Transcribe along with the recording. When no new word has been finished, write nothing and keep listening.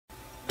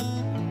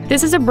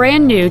This is a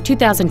brand new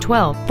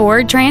 2012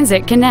 Ford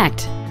Transit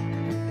Connect.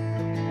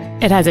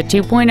 It has a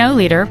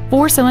 2.0-liter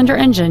four-cylinder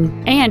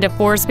engine and a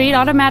 4-speed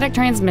automatic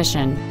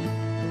transmission.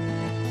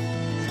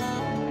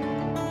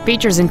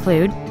 Features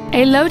include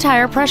a low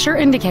tire pressure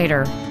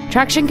indicator,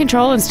 traction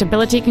control and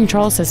stability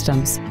control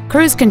systems,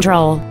 cruise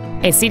control,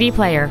 a CD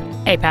player,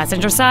 a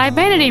passenger side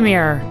vanity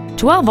mirror,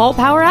 12-volt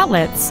power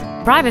outlets,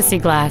 privacy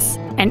glass,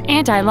 an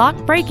anti-lock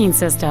braking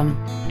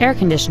system, air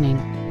conditioning,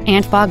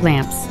 and fog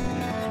lamps.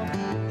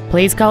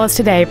 Please call us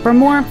today for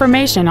more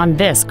information on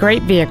this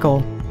great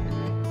vehicle.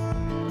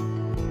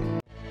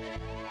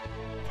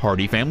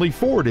 Hardy Family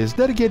Ford is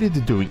dedicated to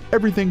doing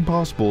everything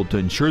possible to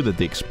ensure that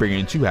the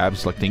experience you have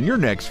selecting your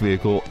next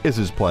vehicle is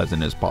as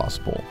pleasant as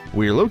possible.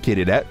 We are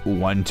located at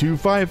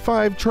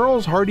 1255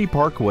 Charles Hardy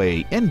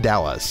Parkway in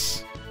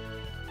Dallas.